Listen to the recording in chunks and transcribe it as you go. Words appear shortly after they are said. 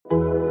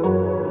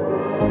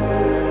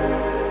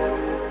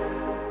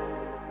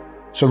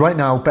So right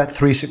now,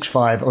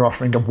 Bet365 are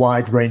offering a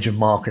wide range of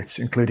markets,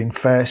 including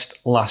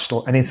first, last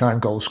or anytime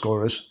goal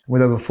scorers.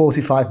 With over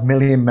 45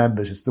 million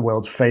members, it's the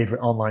world's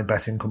favourite online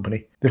betting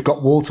company. They've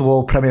got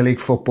wall-to-wall Premier League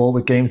football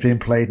with games being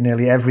played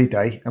nearly every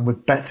day. And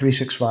with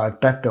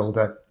Bet365 Bet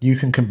Builder, you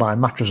can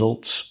combine match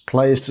results,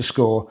 players to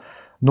score,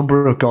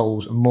 number of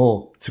goals and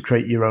more to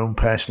create your own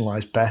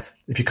personalised bet.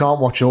 If you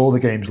can't watch all the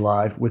games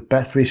live, with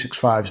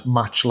Bet365's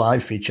Match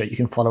Live feature, you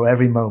can follow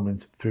every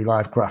moment through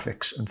live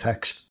graphics and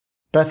text.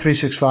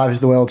 Bet365 is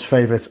the world's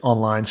favourite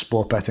online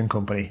sport betting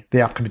company.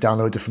 The app can be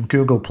downloaded from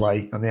Google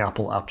Play and the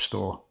Apple App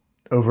Store.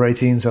 Over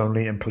 18s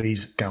only, and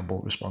please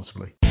gamble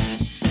responsibly.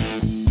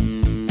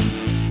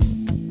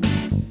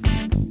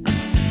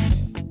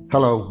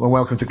 Hello and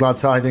welcome to Glad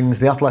Tidings,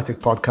 the Athletic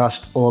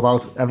podcast, all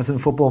about Everton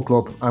Football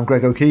Club. I'm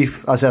Greg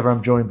O'Keefe. As ever,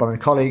 I'm joined by my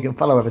colleague and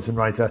fellow Everton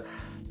writer,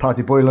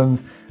 Paddy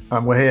Boyland,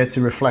 and we're here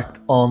to reflect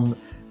on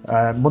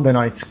Monday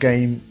night's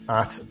game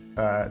at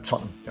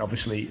Tottenham.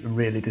 Obviously,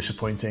 really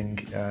disappointing,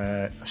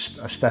 a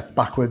step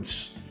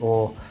backwards,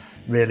 or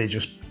really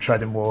just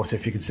treading water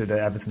if you consider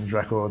Everton's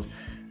record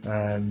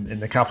in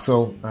the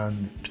capital,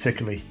 and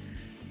particularly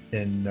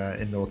in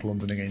North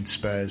London against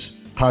Spurs.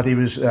 Paddy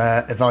was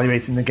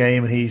evaluating the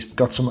game, and he's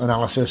got some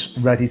analysis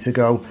ready to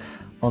go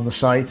on the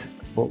site,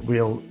 but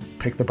we'll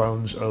pick the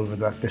bones over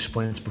that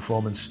disappointing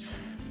performance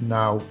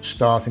now,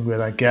 starting with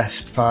our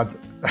guest, Pad.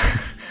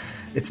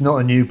 It's not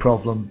a new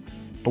problem,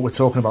 but we're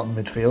talking about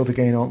the midfield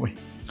again, aren't we?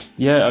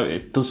 Yeah,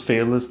 it does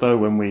feel as though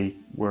when we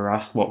were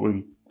asked what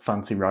we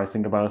fancy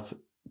writing about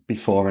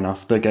before and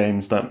after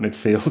games, that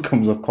midfield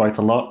comes up quite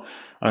a lot.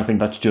 And I think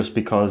that's just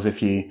because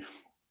if you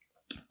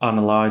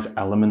analyse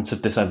elements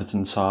of this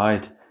Everton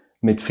side,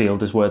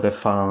 midfield is where they're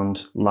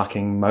found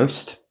lacking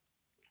most.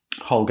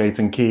 Holgate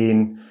and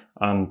Keane,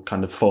 and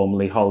kind of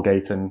formerly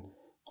Holgate and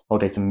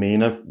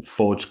Mina,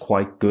 forged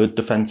quite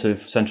good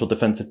central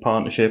defensive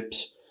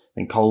partnerships. I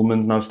think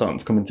Coleman's now starting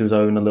to come into his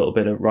own a little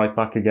bit at right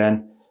back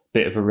again.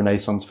 Bit of a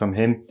renaissance from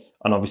him.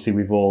 And obviously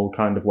we've all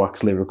kind of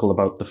waxed lyrical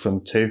about the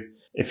front two.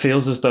 It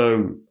feels as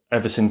though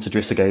ever since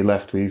Idrissa Gueye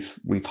left, we've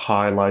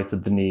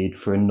highlighted the need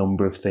for a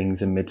number of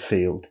things in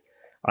midfield.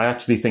 I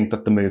actually think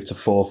that the move to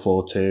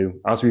 4-4-2,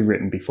 as we've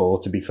written before,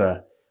 to be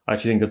fair, I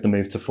actually think that the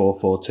move to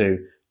 4-4-2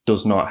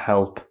 does not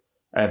help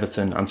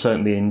Everton, and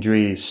certainly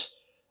injuries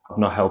have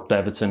not helped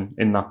Everton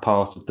in that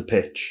part of the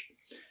pitch.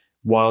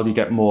 While you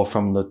get more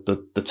from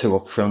the two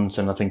up front,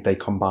 and I think they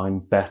combine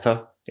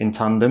better in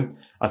tandem,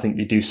 I think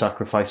you do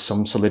sacrifice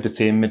some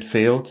solidity in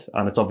midfield,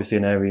 and it's obviously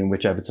an area in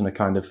which Everton are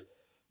kind of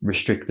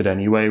restricted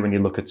anyway when you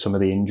look at some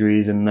of the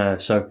injuries in there.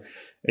 So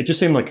it just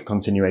seemed like a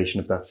continuation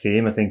of that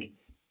theme. I think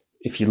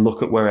if you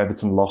look at where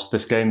Everton lost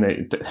this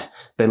game,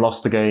 they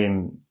lost the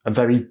game a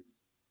very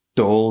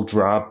dull,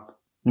 drab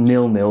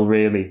 0-0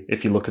 really,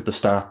 if you look at the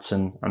stats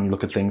and you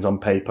look at things on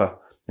paper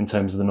in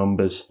terms of the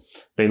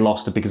numbers. They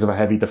lost it because of a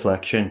heavy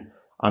deflection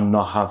and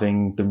not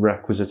having the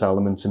requisite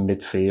elements in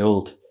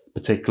midfield,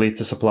 particularly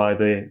to supply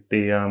the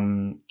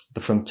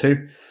front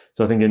two.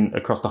 So I think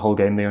across the whole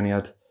game, they only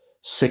had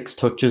 6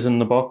 touches in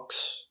the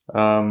box,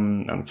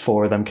 and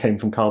 4 of them came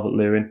from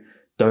Calvert-Lewin.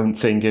 Don't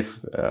think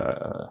if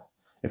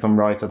I'm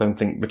right, I don't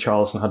think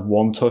Richarlison had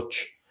 1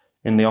 touch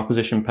in the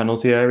opposition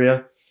penalty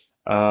area.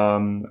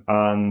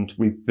 And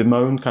we've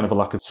bemoaned kind of a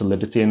lack of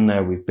solidity in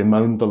there. We've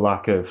bemoaned the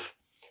lack of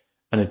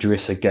an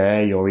Idrissa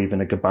Gueye or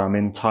even a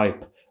Gbamin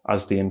type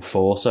as the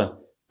enforcer.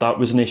 That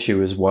was an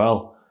issue as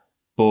well.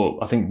 But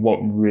I think what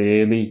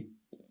really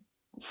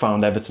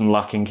found Everton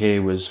lacking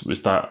here was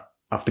that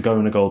after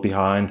going a goal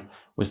behind,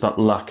 was that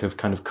lack of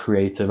kind of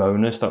creative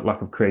onus, that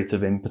lack of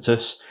creative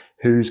impetus.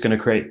 Who's going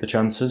to create the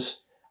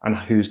chances and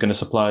who's going to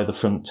supply the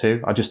front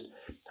two?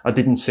 I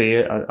didn't see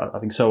it. I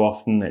think so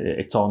often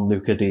it's on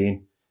Lucas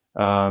Digne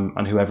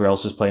and whoever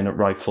else is playing at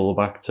right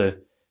fullback to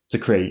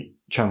create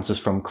chances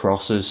from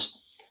crosses.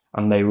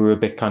 And they were a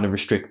bit kind of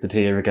restricted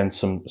here against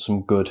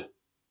some good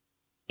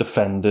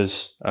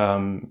defenders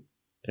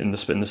in the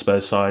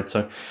Spurs side.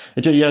 So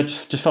it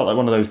just felt like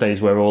one of those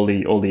days where all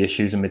the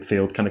issues in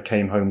midfield kind of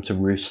came home to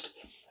roost.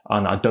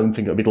 And I don't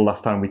think it'll be the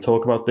last time we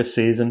talk about this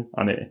season,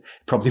 and it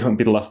probably won't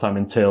be the last time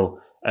until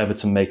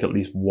Everton make at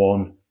least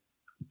one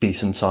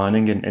decent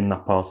signing in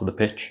that part of the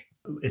pitch.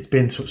 It's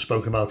been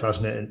spoken about,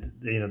 hasn't it?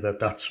 And,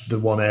 that's the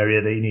one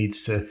area that he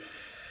needs to,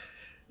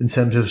 in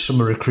terms of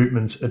summer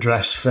recruitment,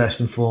 address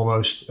first and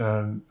foremost.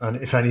 And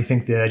if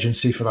anything, the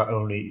urgency for that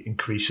only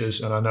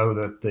increases. And I know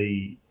that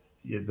the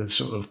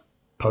sort of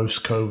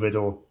post-COVID,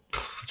 or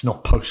it's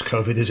not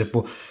post-COVID, is it?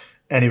 But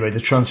anyway, the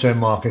transfer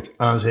market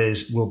as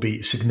is will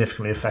be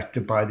significantly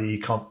affected by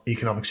the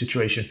economic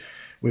situation.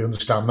 We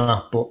understand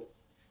that, but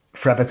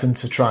for Everton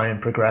to try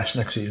and progress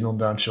next season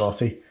under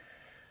Ancelotti,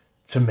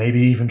 to maybe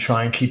even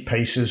try and keep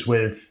paces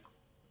with,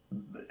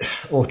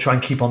 or try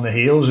and keep on the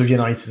heels of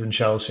United and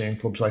Chelsea and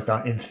clubs like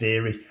that, in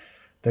theory,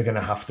 they're going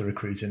to have to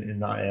recruit in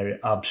that area.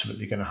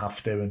 Absolutely going to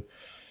have to.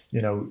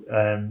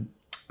 And,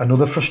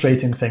 another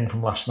frustrating thing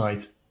from last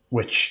night,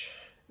 which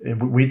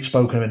we'd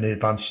spoken in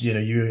advance,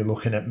 you were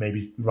looking at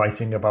maybe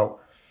writing about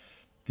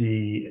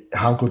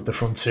how good the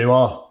front two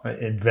are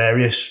in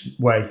various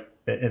way.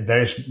 in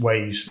various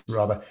ways,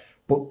 rather.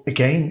 But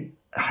again,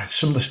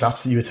 some of the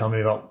stats that you were telling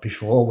me about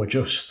before were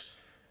just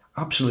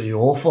absolutely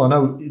awful. I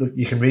know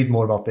you can read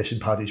more about this in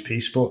Paddy's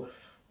piece, but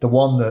the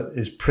one that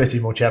is pretty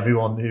much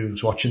everyone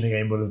who's watching the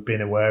game will have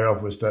been aware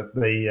of was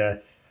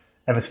that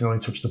Everton only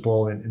touched the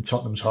ball in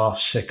Tottenham's half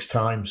 6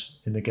 times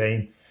in the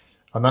game.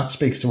 And that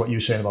speaks to what you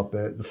were saying about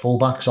the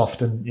fullbacks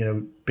often,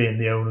 being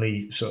the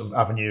only sort of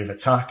avenue of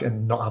attack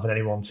and not having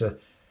anyone to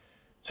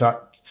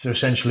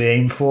essentially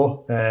aim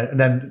for. And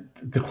then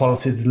the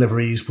quality of the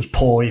deliveries was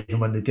poor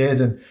even when they did.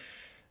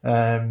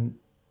 And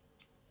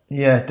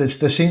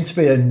there seemed to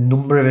be a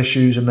number of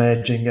issues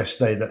emerging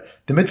yesterday. That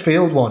the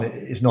midfield one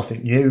is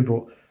nothing new,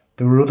 but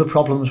there were other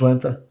problems,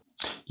 weren't there?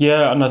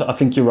 Yeah, and I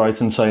think you're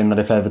right in saying that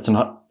if Everton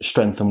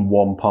strengthened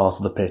one part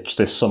of the pitch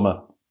this summer,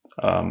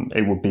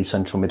 it would be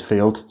central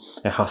midfield.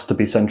 It has to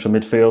be central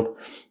midfield,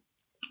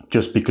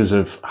 just because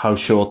of how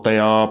short they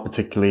are,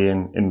 particularly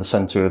in the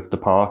centre of the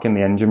park, in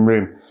the engine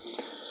room.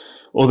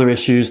 Other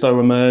issues, though,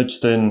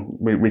 emerged, and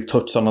we've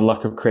touched on a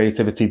lack of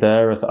creativity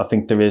there. I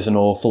think there is an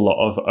awful lot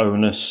of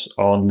onus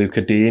on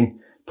Lucas Digne,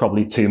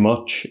 probably too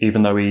much,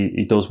 even though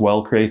he does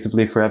well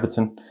creatively for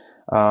Everton.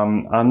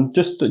 And I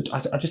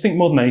just think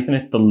more than anything,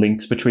 it's the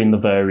links between the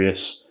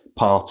various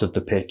parts of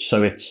the pitch.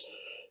 So it's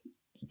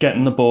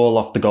getting the ball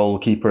off the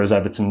goalkeeper, as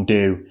Everton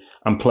do,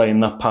 and playing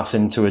that pass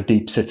into a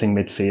deep-sitting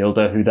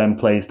midfielder who then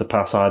plays the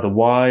pass either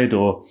wide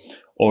or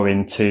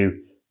into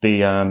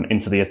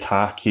the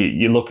attack.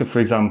 You look at, for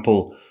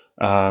example,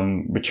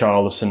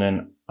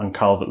 Richarlison and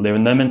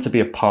Calvert-Lewin. They're meant to be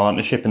a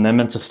partnership and they're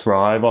meant to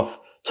thrive off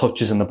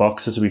touches in the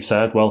box, as we've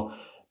said. Well,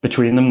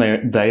 between them,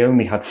 they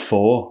only had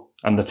 4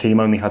 and the team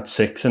only had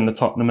 6 in the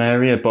Tottenham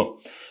area. But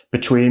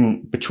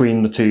between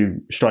the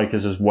two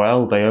strikers as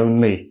well, I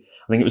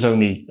think it was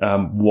only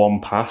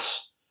one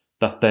pass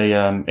that they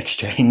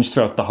exchanged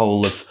throughout the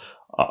whole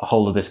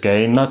of this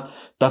game.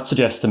 That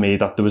suggests to me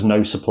that there was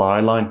no supply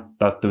line,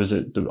 that there was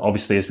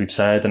obviously, as we've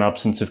said, an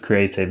absence of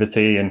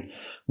creativity. And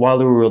while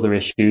there were other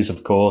issues,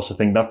 of course, I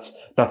think that's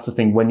the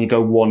thing. When you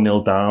go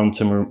 1-0 down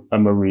to a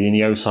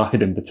Mourinho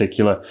side in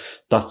particular,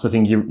 that's the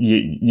thing you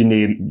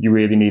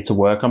really need to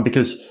work on,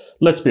 because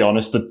let's be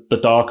honest, the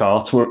dark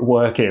arts were at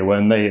work here,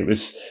 weren't they? It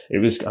was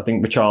I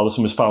think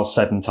Richarlison was fouled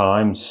 7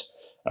 times.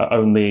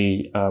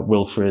 Only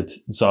Wilfred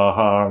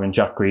Zaha and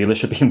Jack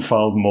Grealish are being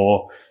fouled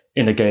more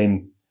in a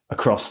game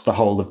across the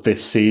whole of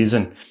this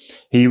season.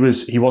 He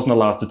wasn't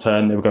allowed to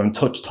turn. They were going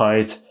touch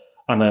tight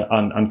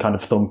and kind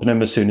of thumping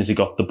him as soon as he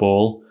got the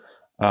ball.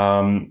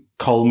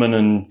 Coleman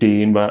and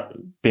Dean were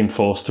being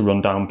forced to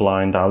run down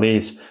blind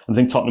alleys. I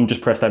think Tottenham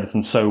just pressed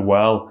Everton so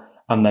well,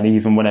 and then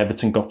even when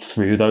Everton got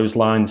through those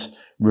lines,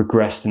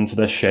 regressed into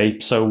their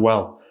shape so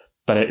well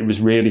that it was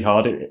really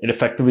hard. It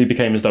effectively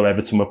became as though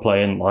Everton were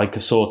playing like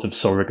a sort of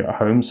surrogate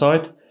home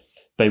side.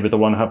 They were the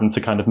one having to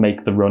kind of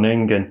make the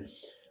running, and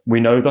we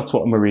know that's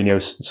what a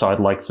Mourinho side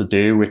likes to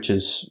do, which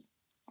is,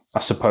 I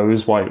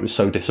suppose, why it was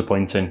so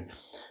disappointing.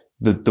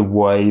 The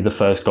way the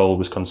first goal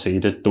was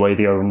conceded, the way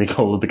the only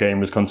goal of the game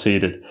was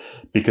conceded,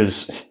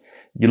 because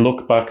you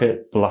look back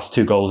at the last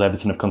 2 goals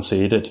Everton have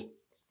conceded,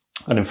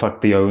 and in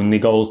fact the only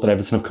goals that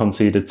Everton have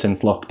conceded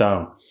since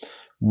lockdown,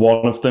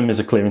 one of them is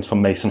a clearance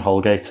from Mason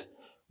Holgate,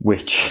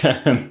 which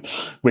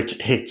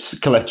hits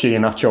Kelechi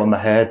Iheanacho on the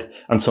head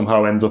and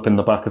somehow ends up in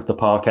the back of the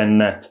Park End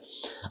net.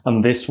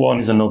 And this one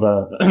is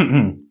another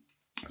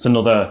it's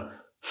another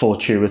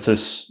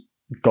fortuitous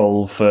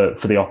goal for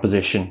the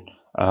opposition.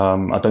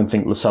 I don't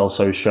think Lo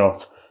Celso's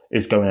shot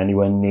is going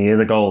anywhere near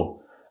the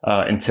goal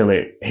until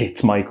it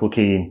hits Michael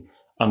Keane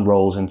and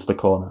rolls into the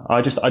corner.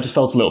 I just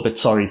felt a little bit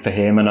sorry for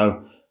him. I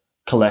know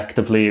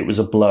collectively it was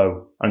a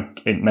blow, and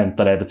it meant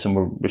that Everton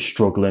were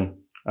struggling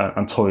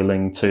and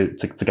toiling to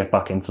get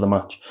back into the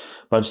match.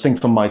 But I just think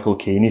for Michael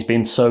Keane, he's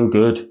been so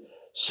good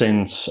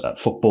since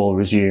football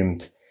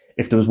resumed.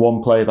 If there was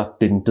one player that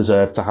didn't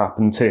deserve to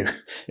happen to,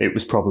 it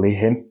was probably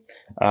him.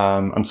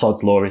 And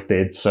sod's law it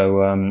did.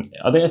 So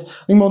I think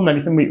more than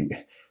anything,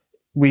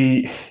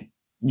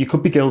 you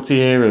could be guilty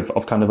here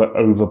of kind of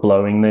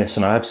overblowing this.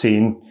 And I have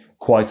seen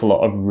quite a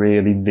lot of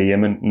really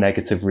vehement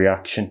negative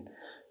reaction.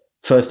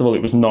 First of all,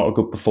 it was not a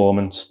good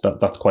performance.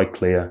 That's quite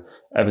clear.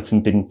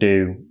 Everton didn't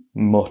do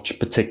much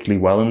particularly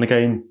well in the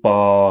game,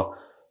 bar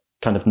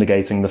kind of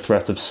negating the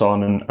threat of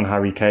Son and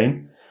Harry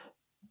Kane.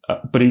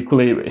 But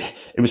equally,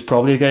 it was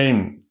probably a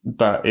game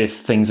that if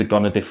things had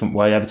gone a different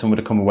way, Everton would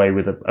have come away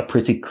with a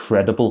pretty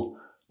credible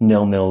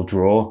 0-0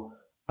 draw,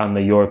 and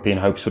the European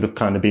hopes would have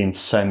kind of been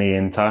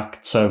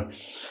semi-intact. So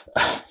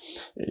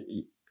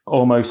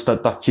almost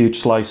that huge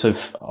slice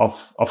of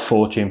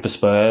fortune for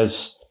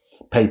Spurs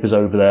papers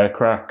over their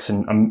cracks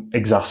and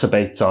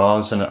exacerbates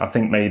ours. And I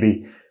think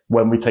maybe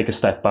when we take a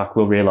step back,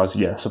 we'll realise,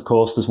 yes, of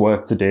course there's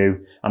work to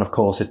do, and of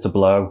course it's a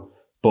blow,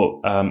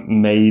 but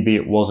maybe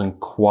it wasn't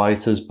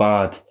quite as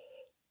bad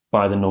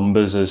by the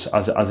numbers as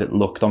it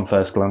looked on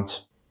first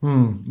glance.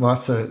 Well,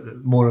 that's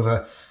more of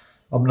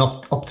an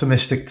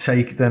optimistic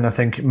take than I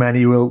think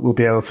many will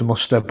be able to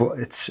muster, but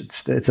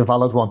it's a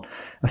valid one.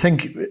 I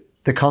think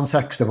the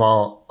context of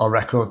our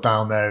record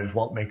down there is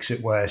what makes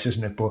it worse,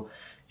 isn't it? But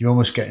you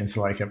almost get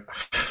into like it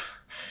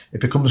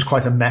becomes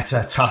quite a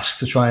meta task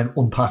to try and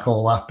unpack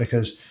all that,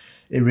 because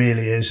it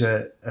really is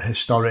a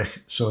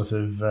historic sort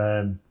of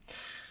a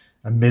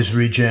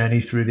misery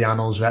journey through the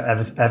annals of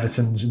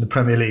Everton's in the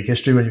Premier League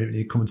history, when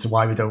you come into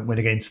why we don't win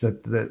against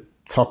the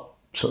top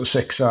sort of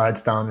 6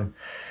 sides down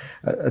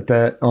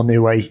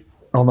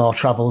on our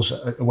travels,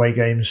 away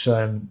games,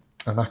 and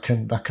that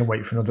can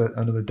wait for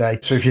another day.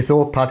 So if you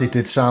thought Paddy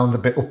did sound a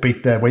bit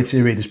upbeat there, wait till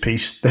you read his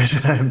piece.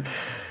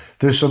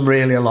 There's some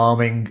really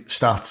alarming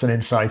stats and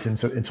insight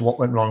into what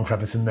went wrong for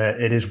Everton there.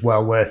 It is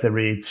well worth a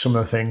read. Some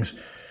of the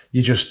things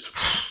you just,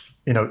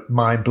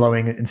 mind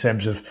blowing in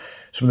terms of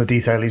some of the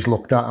detail he's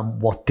looked at and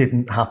what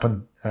didn't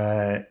happen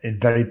in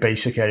very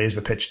basic areas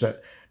of the pitch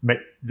that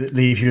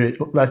leave you,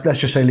 let's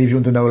just say, leave you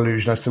under no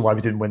illusion as to why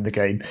we didn't win the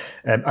game.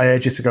 I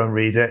urge you to go and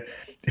read it.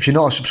 If you're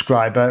not a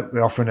subscriber,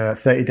 we're offering a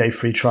 30-day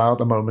free trial at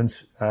the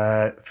moment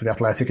for The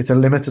Athletic. It's a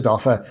limited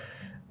offer.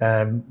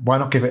 Why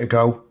not give it a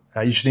go?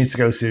 You just need to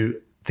go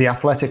to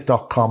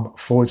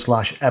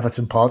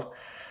theathletic.com/Everton pod.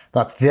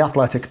 That's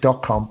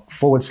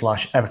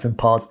theathletic.com/Everton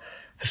pod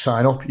to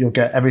sign up. You'll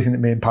get everything that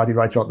me and Paddy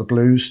write about the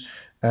Blues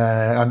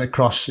and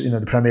across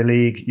the Premier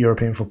League,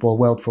 European football,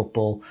 world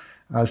football,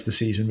 as the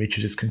season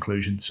reaches its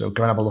conclusion. So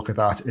go and have a look at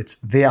that. It's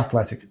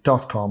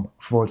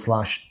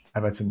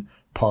theathletic.com/Everton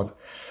pod.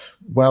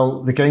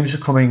 Well, the games are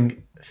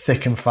coming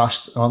thick and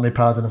fast, aren't they,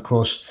 Pad? And of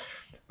course,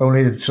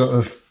 only sort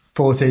of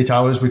 48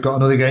 hours, we've got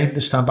another game,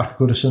 this time back at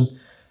Goodison.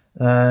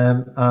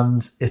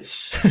 And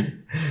it's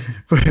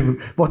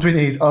what do we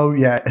need? Oh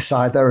yeah, a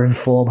side that are in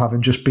form,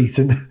 having just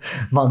beaten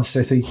Man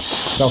City.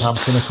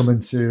 Southampton are coming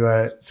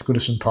to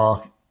Goodison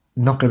Park.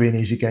 Not going to be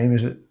an easy game,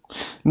 is it?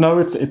 No,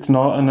 it's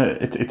not, and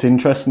it's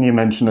interesting you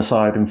mention a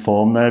side in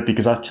form there,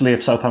 because actually,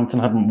 if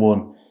Southampton hadn't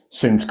won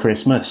since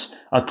Christmas,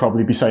 I'd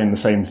probably be saying the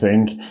same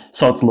thing.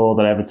 Sod's law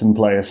that Everton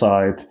play a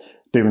side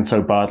doing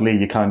so badly,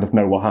 you kind of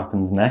know what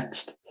happens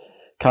next,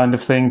 kind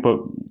of thing.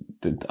 But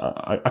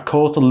I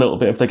caught a little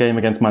bit of the game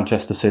against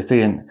Manchester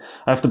City, and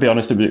I have to be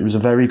honest, it was a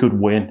very good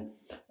win,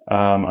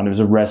 and it was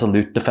a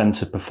resolute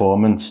defensive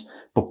performance.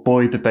 But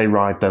boy, did they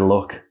ride their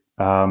luck.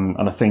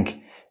 And I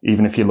think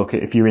even if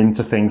you're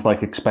into things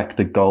like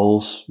expected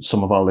goals,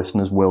 some of our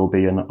listeners will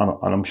be, and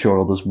I'm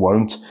sure others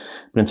won't.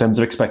 But in terms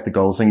of expected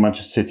goals, I think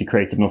Manchester City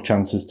created enough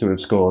chances to have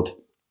scored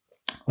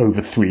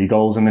over 3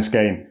 goals in this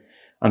game,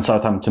 and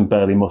Southampton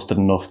barely mustered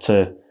enough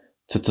to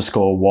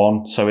score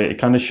 1. So it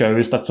kind of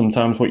shows that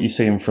sometimes what you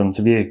see in front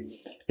of you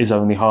is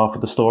only half of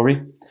the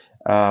story.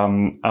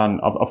 And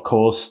of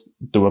course,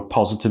 there were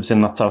positives in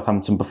that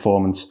Southampton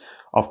performance.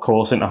 Of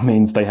course, that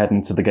means they head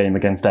into the game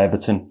against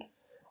Everton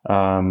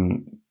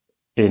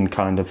in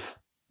kind of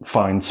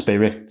fine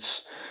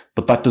spirits.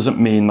 But that doesn't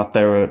mean that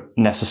they're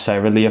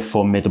necessarily a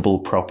formidable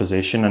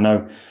proposition. I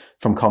know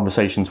from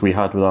conversations we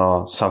had with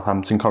our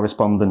Southampton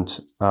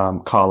correspondent,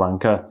 Carl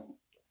Anker,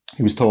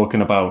 he was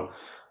talking about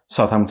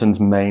Southampton's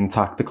main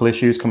tactical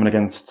issues coming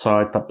against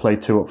sides that play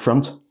 2 up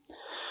front,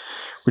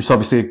 which is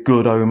obviously a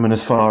good omen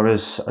as far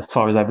as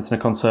Everton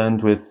are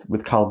concerned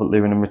with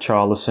Calvert-Lewin and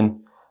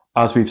Richarlison.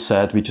 As we've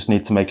said, we just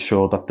need to make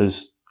sure that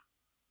there's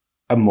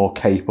a more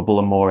capable,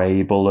 a more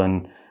able,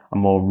 and a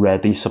more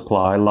ready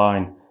supply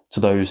line to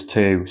those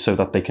two, so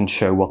that they can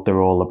show what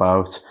they're all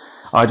about.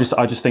 I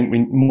just think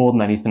more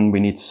than anything,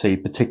 we need to see,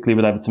 particularly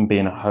with Everton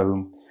being at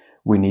home,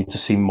 we need to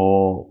see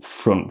more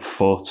front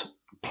foot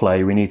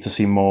play. We need to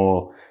see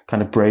more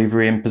kind of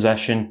bravery in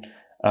possession,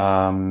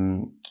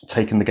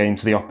 taking the game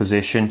to the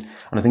opposition.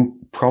 And I think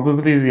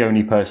probably the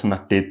only person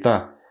that did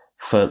that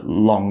for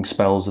long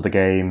spells of the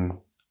game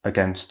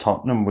against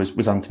Tottenham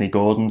was Anthony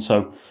Gordon.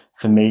 So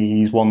for me,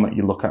 he's one that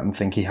you look at and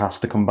think he has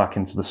to come back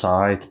into the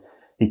side.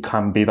 He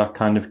can be that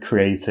kind of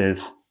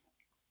creative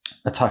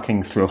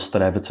attacking thrust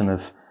that Everton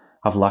have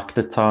lacked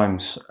at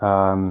times.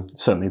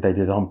 Certainly they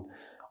did on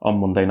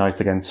Monday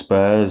night against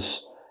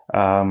Spurs.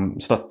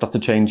 So that's a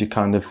change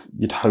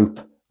you'd hope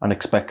and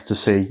expect to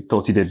see.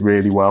 Thought he did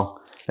really well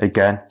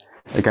again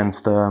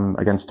against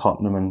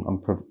Tottenham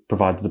and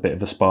provided a bit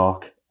of a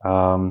spark.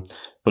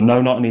 But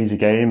no, not an easy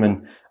game.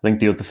 And I think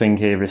the other thing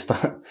here is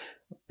that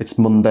it's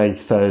Monday,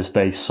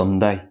 Thursday,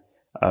 Sunday,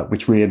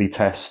 which really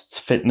tests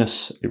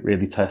fitness. It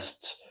really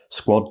tests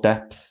squad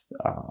depth.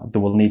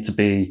 There will need to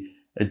be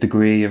a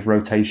degree of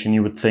rotation,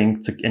 you would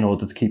think, in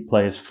order to keep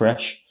players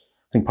fresh.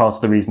 I think part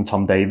of the reason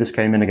Tom Davies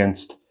came in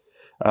against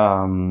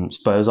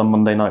Spurs on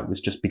Monday night was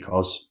just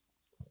because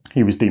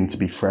he was deemed to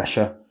be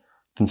fresher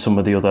than some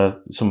of the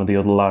other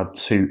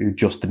lads who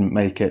just didn't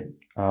make it.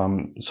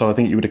 So I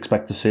think you would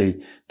expect to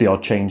see the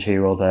odd change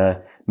here or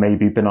there.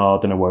 Maybe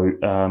Bernard and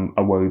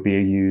Iwobi are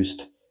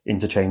used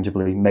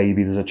interchangeably.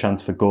 Maybe there's a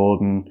chance for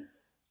Gordon,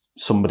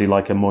 somebody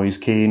like a Moise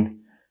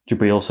Kean,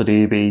 Jabril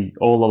Sidibe,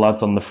 all the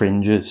lads on the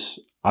fringes.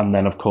 And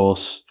then, of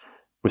course,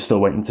 we're still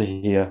waiting to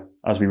hear,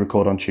 as we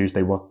record on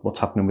Tuesday, what's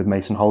happening with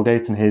Mason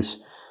Holgate and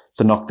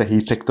the knock that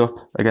he picked up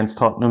against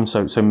Tottenham.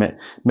 So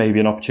maybe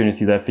an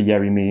opportunity there for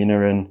Yerry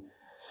Mina and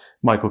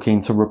Michael Keane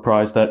to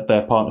reprise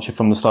their partnership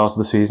from the start of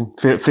the season.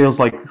 Feels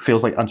like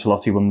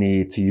Ancelotti will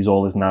need to use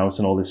all his nous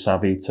and all his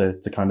savvy to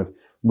kind of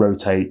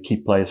rotate,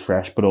 keep players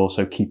fresh, but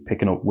also keep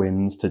picking up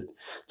wins to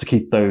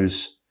keep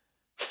those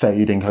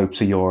fading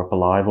hopes of Europe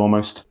alive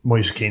almost.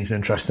 Moise Keane's an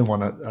interesting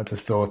one. I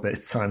just thought that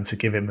it's time to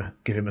give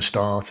him a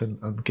start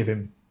and give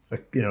him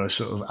a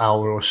sort of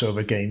hour or so of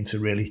a game to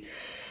really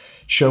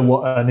show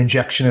what an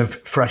injection of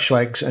fresh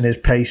legs and his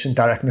pace and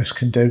directness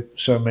can do.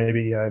 So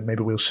maybe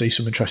we'll see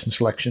some interesting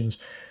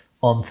selections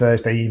on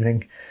Thursday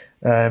evening.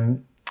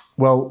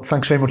 Well,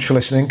 thanks very much for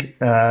listening.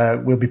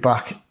 We'll be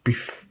back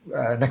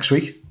next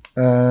week.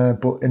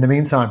 But in the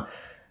meantime,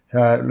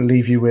 we'll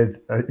leave you with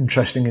an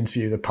interesting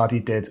interview that Paddy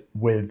did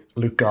with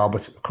Luke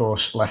Garbutt. Of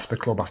course, left the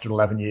club after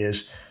 11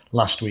 years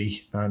last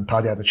week. And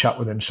Paddy had a chat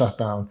with him, sat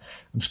down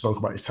and spoke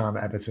about his time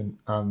at Everton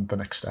and the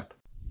next step.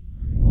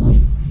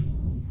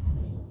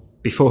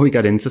 Before we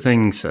get into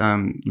things,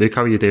 Luke,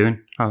 how are you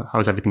doing?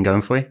 How's everything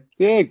going for you?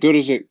 Yeah, good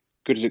as it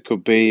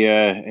could be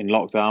in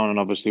lockdown, and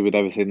obviously with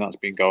everything that's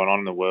been going on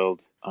in the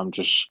world, I'm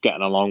just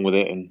getting along with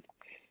it and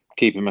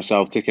keeping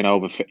myself ticking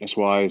over fitness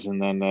wise,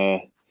 and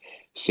then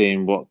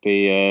seeing what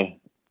the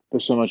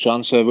summer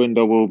transfer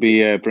window will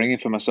be bringing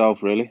for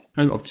myself. Really,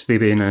 and obviously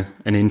being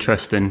an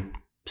interesting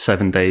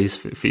 7 days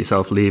for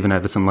yourself leaving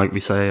Everton, like we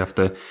say,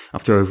 after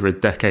over a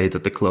decade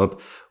at the club.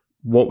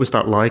 What was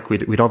that like?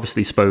 We'd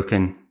obviously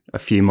spoken a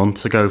few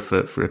months ago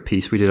for a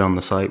piece we did on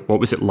the site. What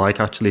was it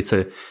like actually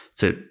to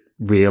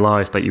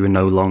realise that you were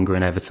no longer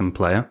an Everton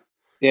player?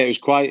 Yeah, it was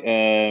quite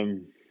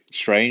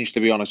strange, to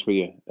be honest with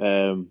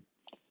you.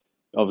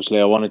 Obviously,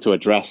 I wanted to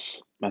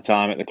address my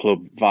time at the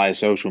club via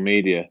social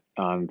media,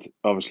 and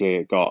obviously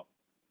it got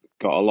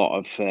a lot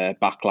of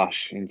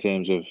backlash in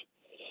terms of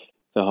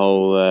the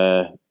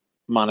whole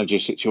manager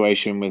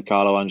situation with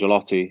Carlo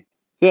Ancelotti.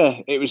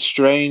 Yeah, it was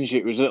strange.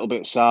 It was a little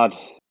bit sad.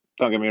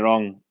 Don't get me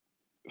wrong.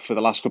 For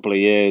the last couple of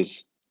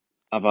years,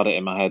 I've had it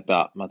in my head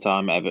that my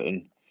time at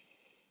Everton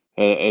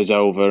is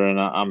over, and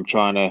I'm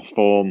trying to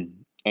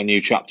form a new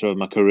chapter of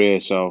my career.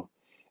 So,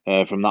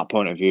 from that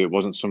point of view, it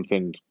wasn't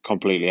something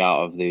completely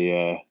out of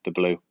the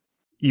blue.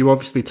 You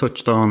obviously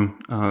touched on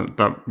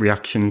that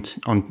reaction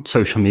on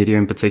social media,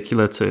 in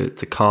particular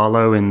to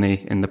Carlo in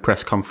the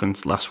press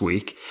conference last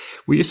week.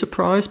 Were you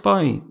surprised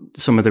by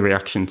some of the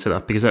reaction to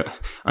that? Because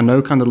I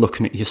know, kind of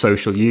looking at your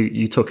social,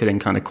 you took it in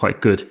kind of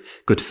quite good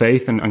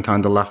faith and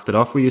kind of laughed it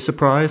off. Were you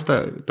surprised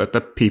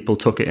that people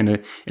took it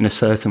in a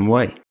certain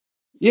way?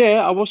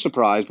 Yeah, I was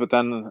surprised, but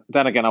then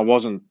again, I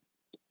wasn't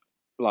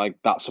like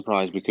that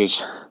surprised,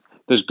 because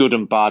there's good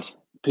and bad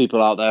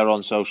people out there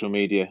on social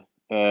media.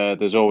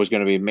 There's always going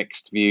to be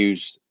mixed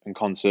views and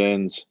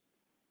concerns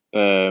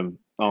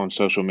on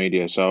social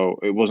media. So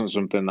it wasn't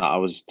something that I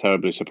was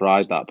terribly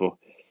surprised at. But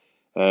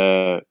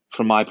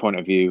from my point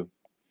of view,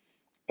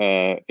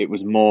 it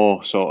was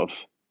more sort of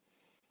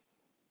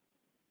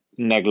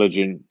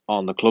negligent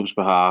on the club's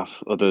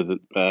behalf, rather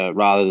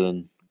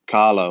than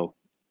Carlo,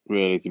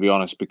 really, to be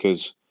honest,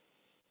 because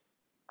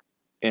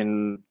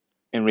in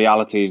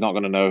reality, he's not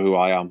going to know who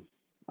I am.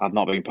 I've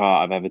not been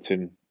part of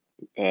Everton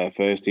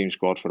first team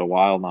squad for a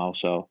while now,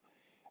 so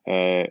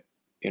he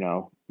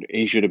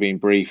should have been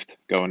briefed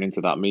going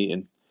into that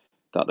meeting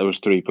that there was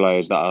 3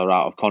 players that are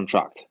out of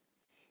contract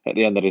at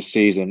the end of this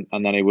season,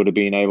 and then he would have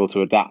been able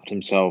to adapt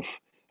himself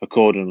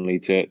accordingly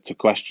to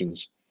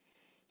questions.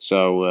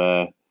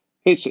 So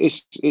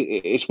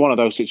it's one of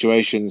those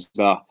situations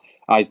that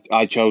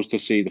I chose to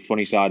see the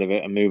funny side of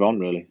it and move on,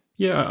 really.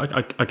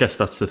 Yeah, I guess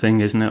that's the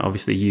thing, isn't it?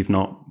 Obviously, you've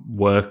not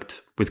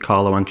worked with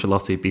Carlo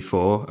Ancelotti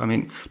before. I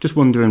mean, just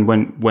wondering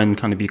when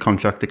kind of your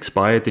contract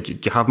expired,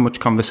 did you have much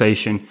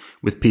conversation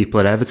with people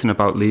at Everton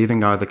about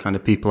leaving, either kind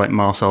of people like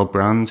Marcel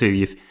Brands, who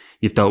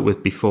you've dealt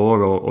with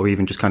before, or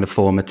even just kind of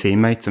former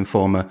teammates and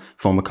former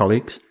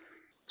colleagues?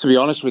 To be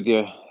honest with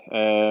you,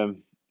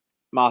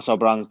 Marcel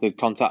Brands did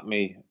contact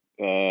me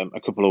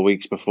a couple of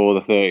weeks before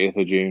the 30th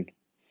of June,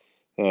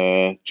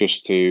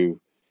 just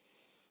to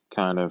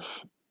kind of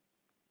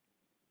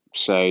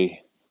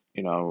say,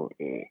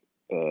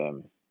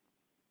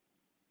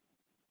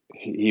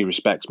 he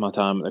respects my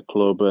time at the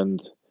club, and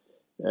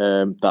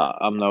that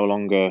I'm no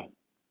longer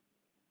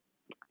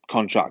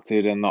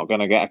contracted and not going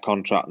to get a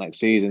contract next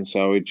season.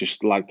 So he'd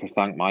just like to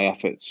thank my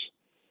efforts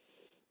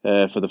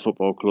for the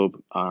football club,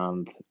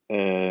 and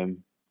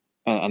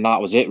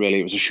that was it, really.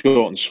 It was a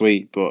short and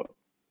sweet, but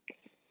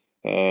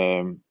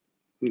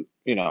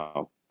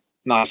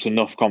nice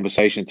enough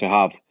conversation to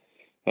have.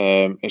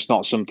 It's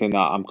not something that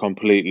I'm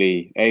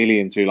completely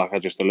alien to, like I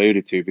just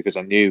alluded to, because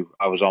I knew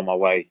I was on my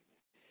way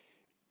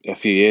a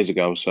few years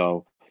ago.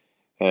 So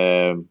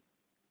from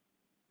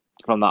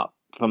that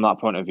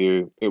point of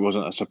view, it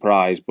wasn't a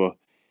surprise. But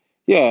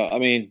yeah, I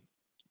mean,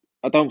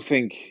 I don't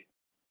think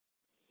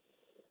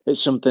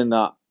it's something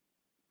that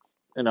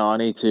I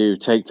need to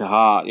take to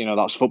heart.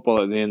 That's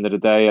football at the end of the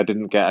day. I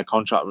didn't get a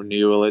contract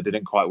renewal. It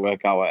didn't quite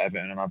work out at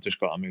Everton, and I've just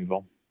got to move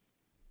on.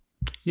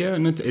 Yeah,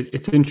 and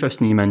it's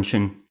interesting you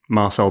mention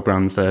Marcel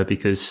Brands there,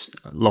 because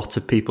lots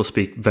of people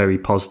speak very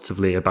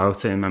positively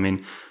about him. I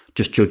mean,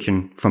 just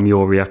judging from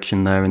your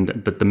reaction there and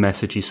the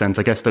message he sent,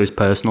 I guess those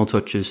personal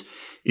touches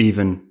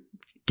even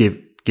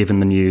give given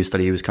the news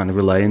that he was kind of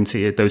relaying to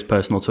you, those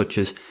personal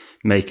touches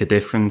make a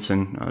difference.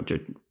 And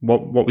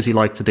what was he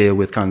like to deal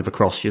with kind of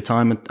across your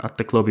time at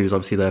the club? He was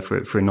obviously there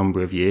for a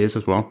number of years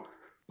as well.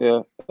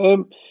 Yeah,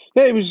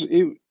 he's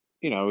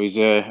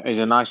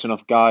a nice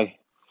enough guy.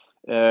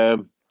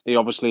 He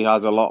obviously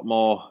has a lot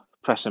more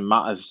pressing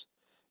matters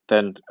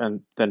than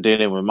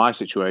dealing with my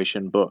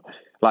situation. But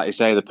like you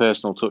say, the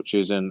personal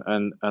touches and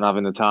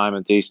having the time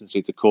and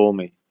decency to call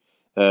me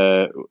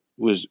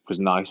was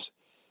nice.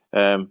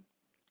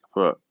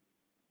 But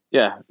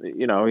yeah,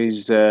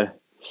 he's a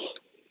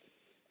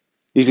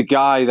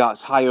guy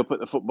that's high up at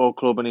the football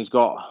club, and he's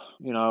got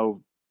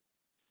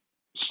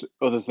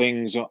other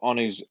things on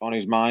his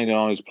mind and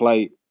on his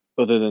plate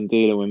other than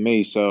dealing with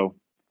me. So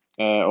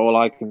all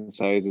I can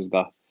say is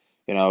that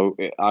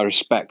I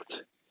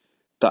respect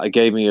that he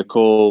gave me a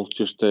call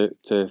just to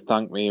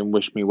thank me and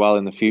wish me well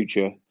in the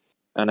future,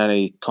 and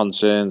any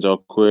concerns or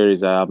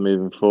queries I have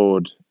moving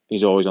forward,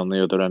 he's always on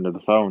the other end of the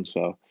phone.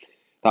 So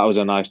that was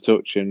a nice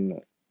touch, and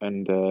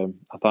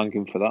I thank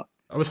him for that.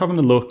 I was having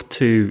a look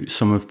to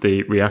some of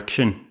the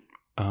reaction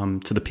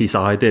to the piece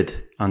I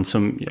did, and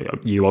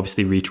you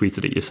obviously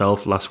retweeted it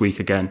yourself last week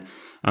again,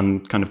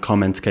 and kind of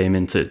comments came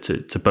into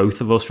to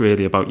both of us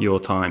really about your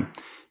time.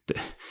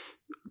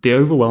 The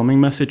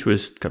overwhelming message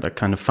was that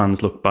kind of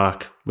fans look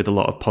back with a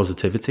lot of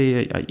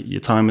positivity at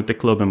your time at the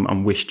club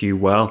and wished you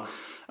well.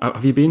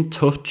 Have you been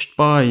touched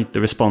by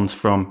the response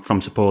from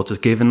supporters,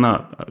 given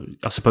that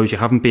I suppose you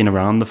haven't been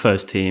around the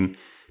first team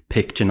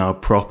picture now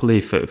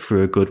properly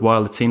for a good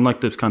while? It seemed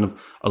like there's kind of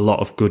a lot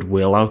of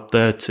goodwill out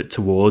there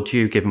towards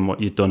you, given what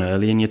you'd done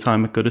early in your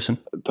time at Goodison.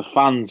 The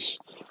fans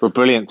were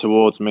brilliant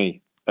towards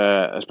me,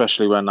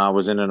 especially when I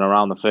was in and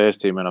around the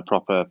first team and a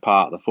proper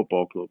part of the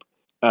football club.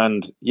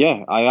 And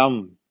yeah, I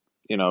am,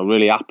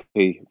 really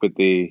happy with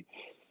the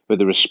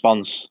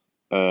response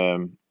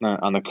and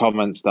the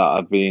comments that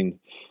have been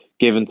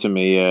given to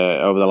me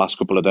over the last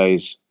couple of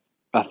days.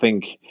 I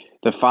think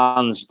the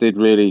fans did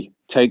really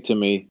take to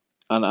me,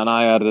 and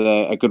I had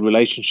a good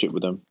relationship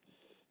with them.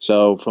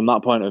 So from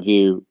that point of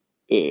view,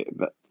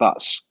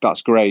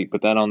 that's great.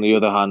 But then on the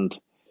other hand,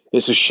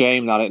 it's a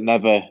shame that it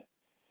never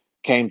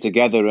came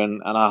together, and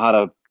I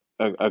had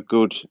a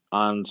good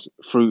and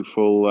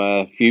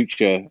fruitful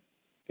future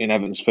in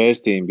Everton's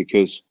first team,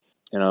 because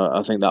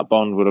I think that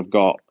bond would have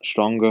got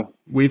stronger.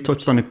 We've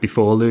touched on it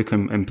before, Luke,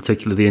 and in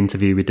particular the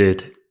interview we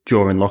did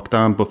during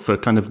lockdown. But for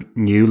kind of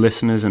new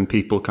listeners and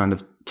people kind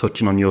of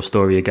touching on your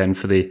story again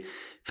for the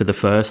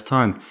first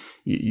time,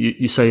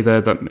 you say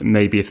there that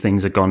maybe if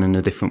things had gone in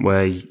a different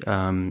way,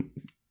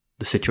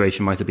 the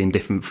situation might have been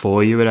different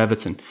for you at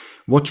Everton.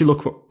 What do you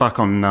look back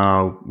on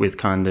now with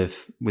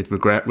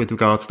regret with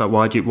regards to that?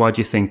 Why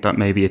do you think that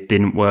maybe it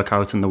didn't work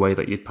out in the way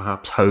that you'd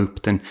perhaps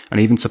hoped, and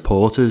even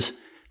supporters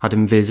had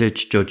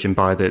envisaged, judging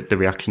by the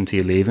reaction to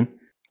you leaving?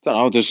 I don't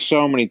know. There's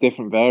so many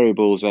different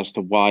variables as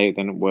to why it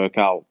didn't work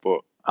out, but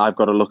I've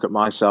got to look at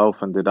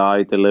myself, and did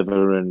I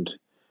deliver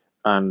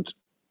and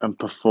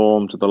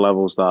perform to the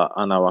levels that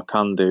I know I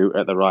can do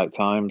at the right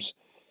times?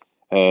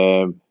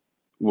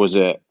 Was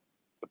it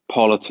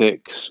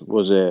politics?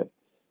 Was it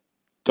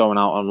going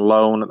out on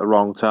loan at the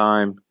wrong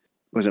time?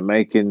 Was it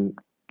making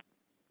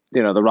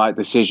the right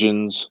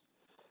decisions?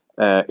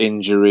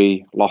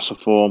 Injury, loss of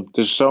form.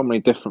 There's so many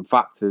different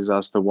factors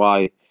as to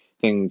why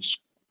things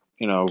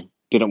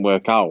didn't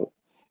work out.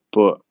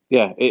 But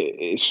yeah,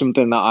 it's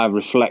something that I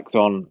reflect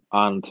on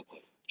and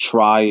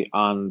try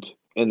and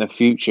in the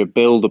future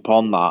build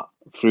upon that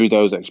through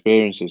those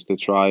experiences to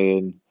try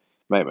and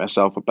make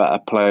myself a better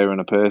player and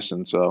a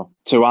person. So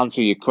to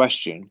answer your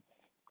question,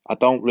 I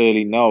don't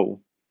really know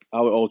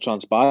how it all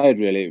transpired.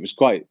 Really, it was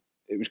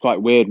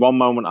quite weird. One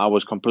moment I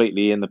was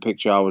completely in the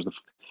picture.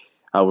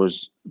 I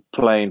was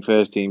playing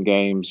first team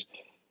games,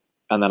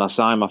 and then I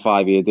signed my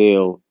 5-year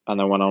deal, and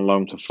then went on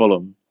loan to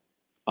Fulham.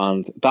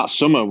 And that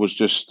summer was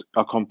just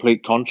a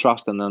complete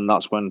contrast, and then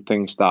that's when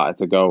things started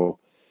to go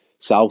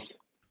south.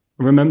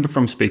 I remember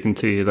from speaking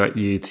to you that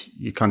you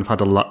kind of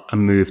had a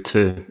move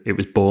to, it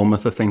was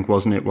Bournemouth, I think,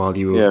 wasn't it, while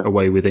you were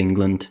away with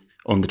England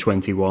under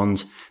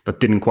 21s. That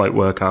didn't quite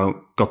work out.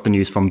 Got the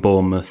news from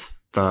Bournemouth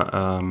that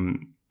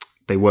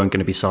they weren't going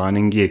to be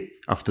signing you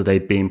after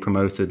they'd been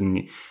promoted,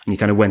 and you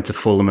kind of went to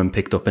Fulham and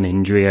picked up an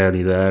injury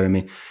early there. I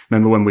mean,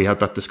 remember when we had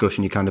that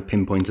discussion, you kind of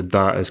pinpointed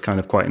that as kind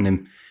of quite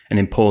an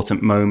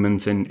important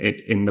moment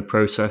in the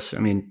process. I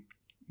mean,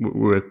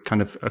 we're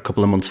kind of a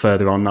couple of months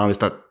further on now. Is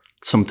that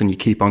something you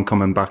keep on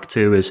coming back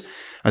to as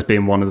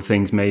being one of the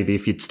things, maybe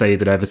if you'd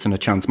stayed at Everton, a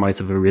chance might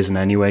have arisen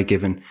anyway,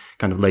 given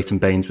kind of Leighton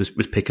Baines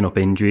was picking up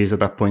injuries at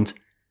that point?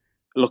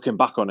 Looking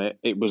back on it,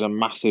 it was a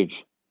massive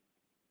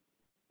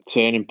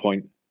turning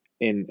point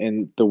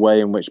in the way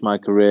in which my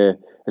career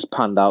has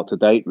panned out to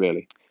date,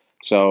 really.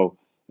 So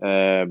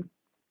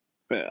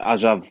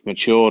as I've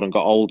matured and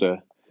got older,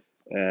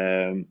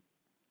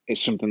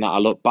 it's something that I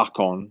look back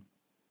on,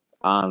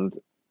 and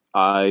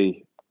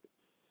I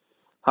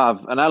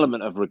have an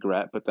element of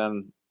regret, but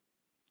then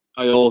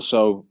I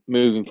also,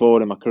 moving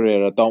forward in my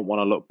career, I don't want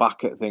to look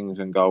back at things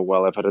and go,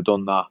 well, if I'd have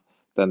done that,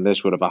 then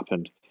this would have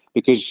happened.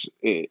 because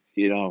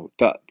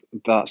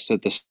that's the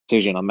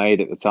decision I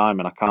made at the time,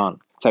 and I can't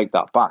take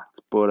that back.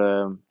 But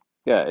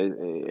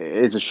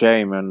it is a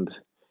shame, and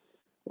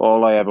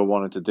all I ever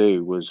wanted to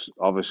do was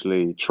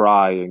obviously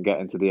try and get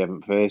into the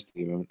Everton first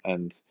team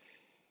and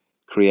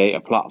create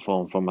a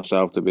platform for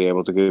myself to be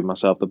able to give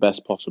myself the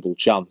best possible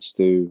chance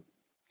to,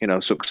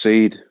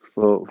 succeed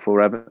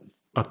for Everton.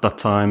 At that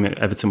time,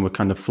 Everton were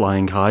kind of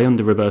flying high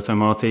under Roberto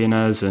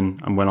Martinez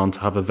and went on to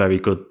have a very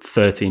good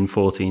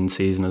 13-14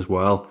 season as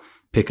well,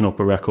 picking up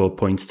a record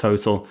points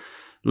total.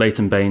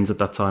 Leighton Baines at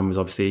that time was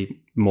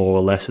obviously more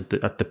or less at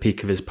the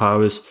peak of his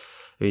powers.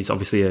 He's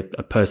obviously a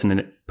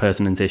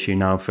pertinent issue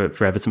now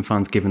for Everton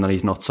fans, given that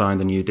he's not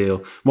signed a new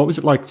deal. What was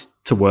it like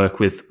to work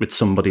with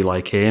somebody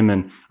like him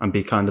and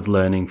be kind of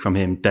learning from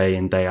him day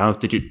in, day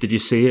out? Did you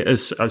see it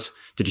as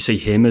did you see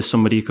him as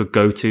somebody you could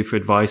go to for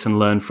advice and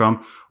learn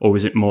from, or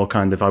was it more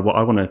kind of I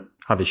want to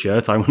have a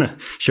shirt, I want to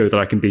show that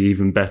I can be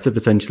even better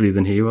potentially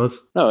than he was?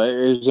 No,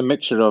 it was a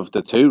mixture of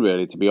the two,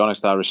 really. To be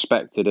honest, I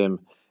respected him.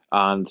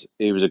 And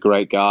he was a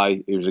great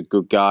guy. He was a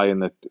good guy in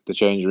the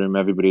changing room.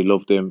 Everybody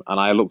loved him. And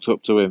I looked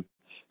up to him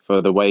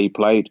for the way he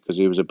played because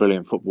he was a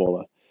brilliant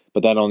footballer.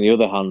 But then on the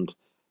other hand,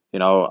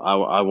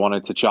 I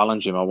wanted to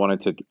challenge him. I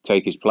wanted to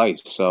take his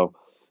place. So,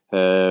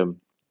 at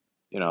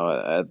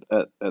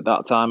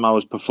that time I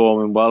was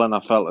performing well and I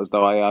felt as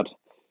though I had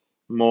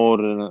more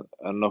than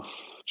enough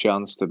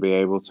chance to be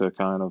able to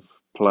kind of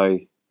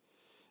play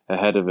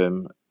ahead of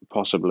him,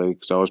 possibly,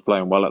 because I was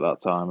playing well at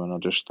that time. And I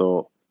just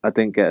thought, I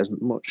didn't get as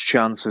much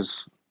chance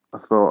as I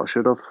thought I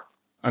should have.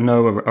 I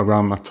know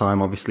around that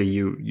time, obviously,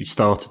 you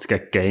started to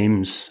get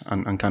games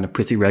and kind of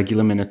pretty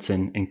regular minutes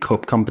in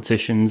cup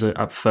competitions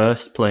at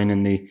first, playing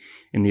in the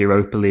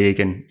Europa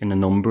League and in a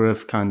number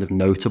of kind of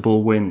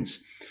notable wins.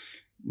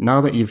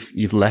 Now that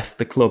you've left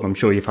the club, I'm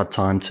sure you've had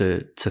time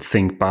to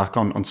think back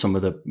on some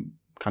of the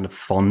kind of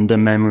fonder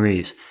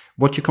memories.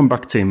 What do you come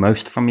back to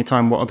most from your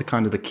time? What are the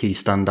kind of the key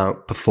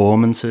standout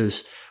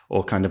performances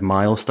or kind of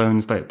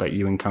milestones that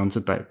you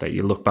encountered that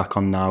you look back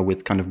on now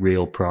with kind of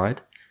real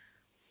pride?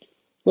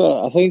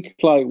 Well, I think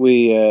like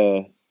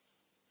we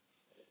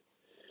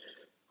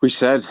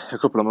said a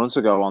couple of months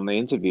ago on the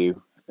interview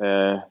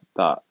that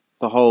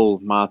the whole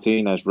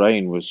Martinez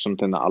reign was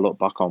something that I look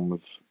back on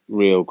with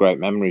real great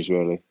memories,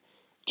 really.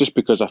 Just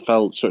because I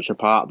felt such a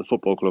part of the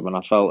football club and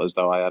I felt as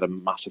though I had a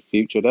massive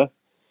future there.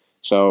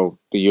 So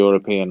the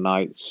European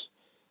nights,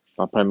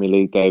 my Premier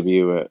League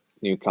debut at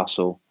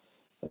Newcastle,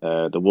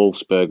 the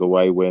Wolfsburg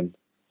away win,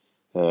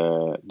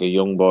 the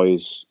Young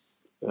Boys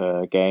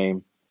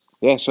game.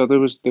 Yeah, so there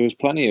was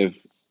plenty of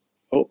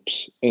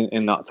ups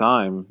in that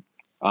time,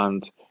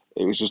 and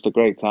it was just a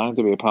great time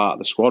to be a part of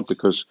the squad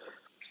because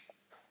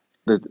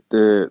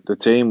the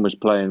team was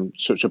playing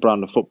such a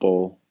brand of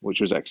football,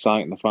 which was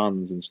exciting the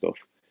fans and stuff,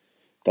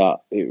 that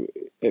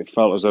it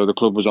felt as though the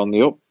club was on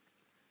the up.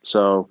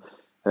 So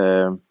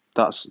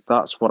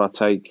that's what I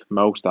take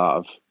most out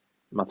of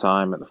my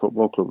time at the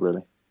football club,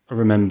 really. I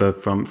remember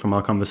from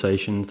our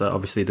conversations that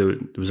obviously there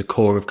was a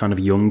core of kind of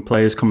young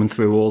players coming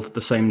through all at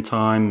the same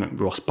time.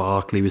 Ross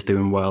Barkley was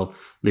doing well.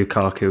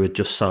 Lukaku had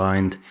just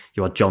signed.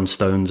 You had John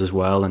Stones as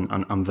well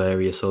and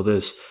various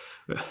others.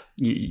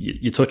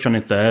 You touch on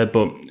it there,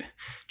 but do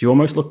you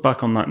almost look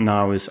back on that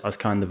now as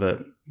kind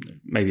of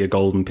maybe a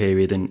golden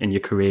period in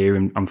your career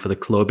and for the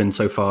club,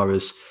 insofar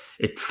as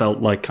it felt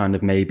like kind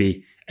of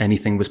maybe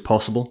anything was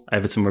possible?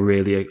 Everton were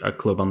really a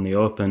club on the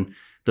up. And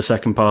the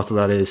second part of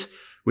that is,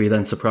 were you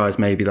then surprised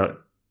maybe that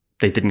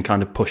they didn't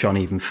kind of push on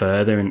even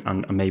further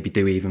and maybe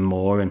do even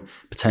more and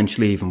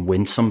potentially even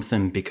win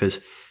something? Because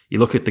you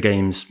look at the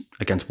games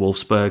against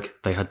Wolfsburg,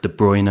 they had De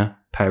Bruyne,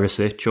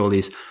 Perisic,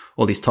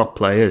 all these top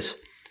players,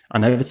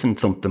 and Everton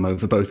thumped them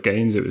over both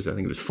games. I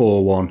think it was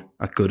 4-1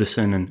 at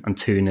Goodison and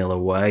 2-0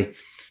 away.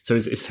 So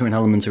is there an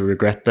element of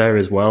regret there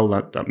as well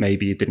that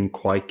maybe you didn't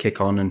quite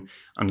kick on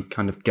and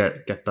kind of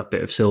get that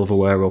bit of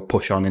silverware or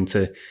push on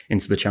into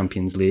the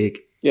Champions League?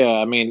 Yeah,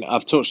 I mean,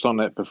 I've touched on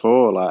it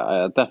before. Like,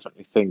 I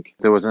definitely think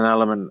there was an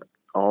element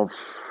of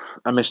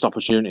a missed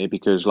opportunity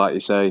because, like you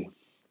say,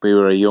 we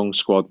were a young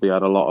squad. We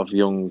had a lot of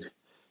young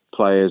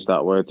players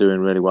that were doing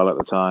really well at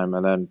the time,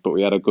 but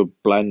we had a good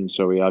blend,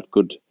 so we had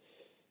good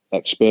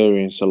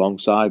experience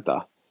alongside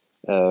that,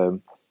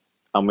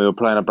 and we were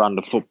playing a brand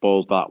of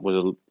football that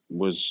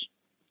was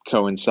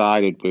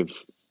coincided with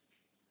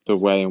the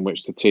way in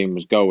which the team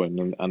was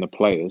going, and the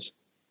players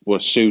were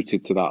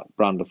suited to that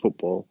brand of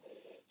football.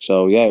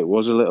 So, yeah, it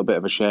was a little bit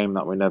of a shame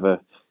that we never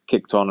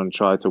kicked on and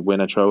tried to win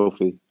a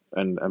trophy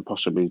and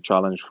possibly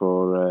challenge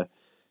for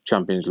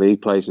Champions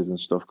League places and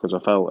stuff, because I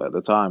felt at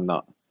the time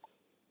that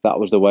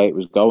was the way it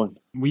was going.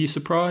 Were you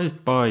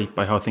surprised by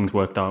how things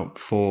worked out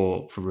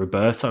for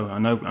Roberto? I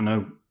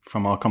know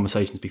from our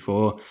conversations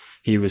before,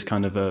 he was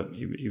kind of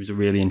he was a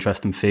really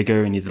interesting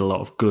figure and he did a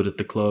lot of good at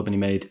the club and he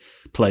made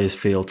players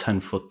feel 10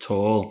 foot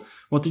tall.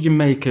 What did you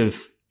make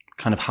of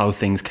kind of how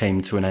things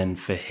came to an end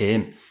for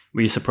him?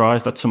 Were you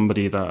surprised that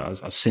somebody that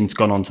has since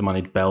gone on to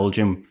manage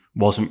Belgium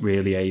wasn't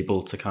really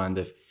able to kind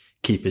of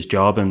keep his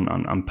job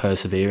and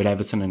persevere at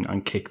Everton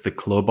and kick the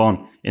club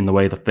on in the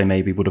way that they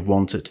maybe would have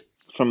wanted?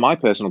 from my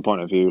personal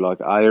point of view, like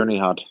I only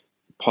had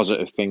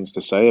positive things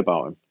to say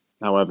about him.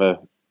 However,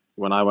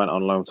 when I went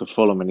on loan to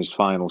Fulham in his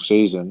final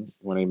season,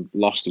 when he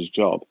lost his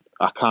job,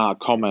 I can't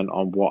comment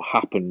on what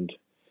happened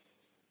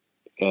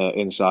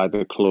inside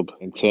the club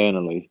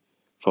internally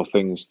for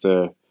things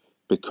to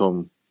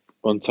become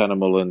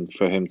untenable and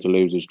for him to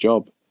lose his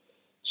job.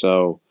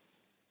 So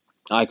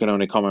I can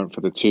only comment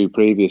for the 2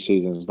 previous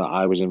seasons that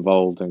I was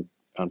involved in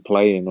and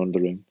playing under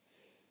him,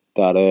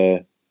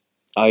 that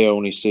I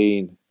only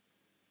seen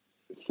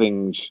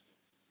things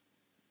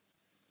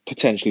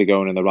potentially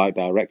going in the right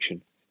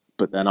direction.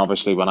 But then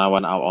obviously when I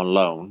went out on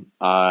loan,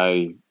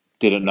 I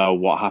didn't know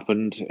what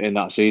happened in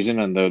that season,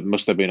 and there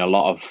must have been a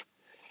lot of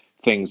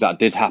things that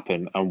did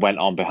happen and went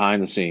on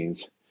behind the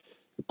scenes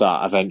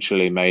that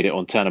eventually made it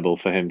untenable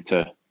for him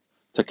to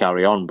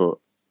carry on. But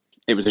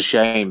it was a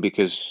shame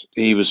because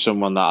he was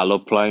someone that I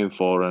loved playing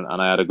for and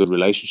I had a good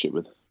relationship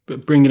with.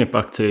 But bringing it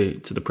back to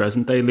the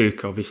present day,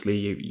 Luke, obviously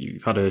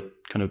you've had a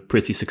kind of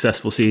pretty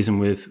successful season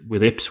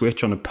with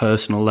Ipswich on a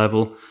personal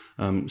level,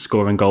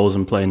 scoring goals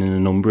and playing in a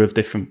number of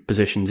different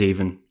positions,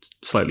 even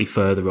slightly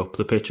further up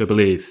the pitch, I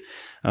believe.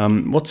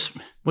 What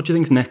do you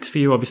think's next for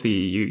you? Obviously,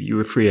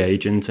 you're a free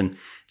agent, and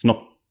it's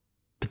not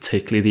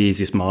particularly the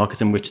easiest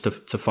market in which to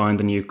find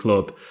a new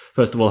club.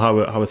 First of all, how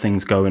are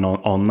things going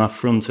on that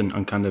front,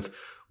 and kind of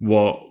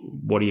what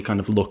are you kind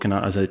of looking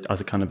at as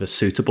a kind of a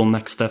suitable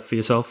next step for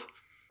yourself?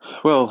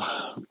 Well,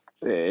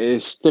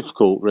 it's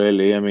difficult,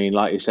 really. I mean,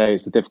 like you say,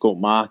 it's a difficult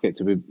market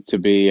to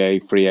be a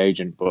free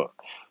agent, but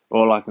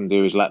all I can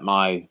do is let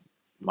my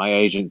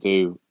agent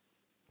do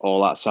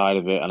all that side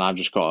of it, and I've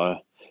just got to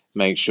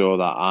make sure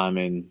that I'm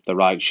in the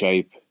right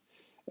shape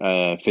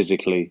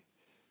physically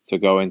to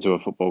go into a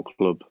football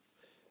club.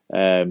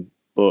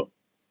 But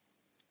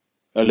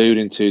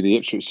alluding to the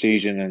Ipswich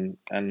season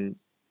and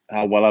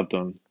how well I've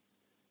done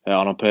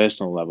on a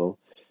personal level,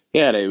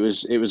 yeah, it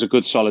was a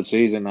good solid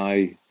season.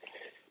 I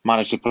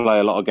managed to play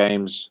a lot of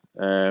games,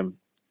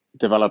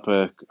 develop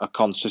a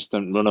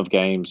consistent run of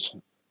games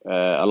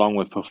along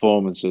with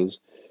performances.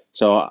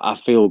 So I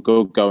feel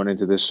good going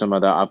into this summer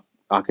that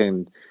I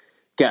can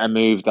get a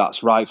move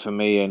that's right for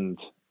me, and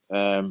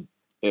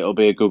it'll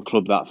be a good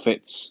club that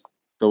fits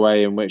the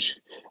way in which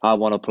I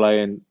want to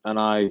play, and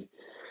I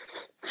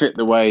fit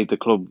the way the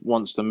club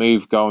wants to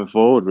move going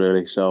forward,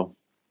 really. So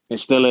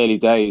it's still early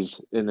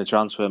days in the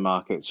transfer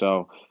market,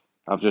 so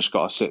I've just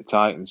got to sit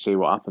tight and see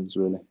what happens,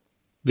 really.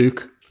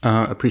 Luke,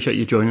 appreciate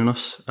you joining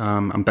us,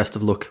 and best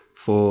of luck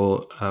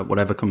for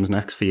whatever comes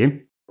next for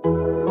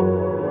you.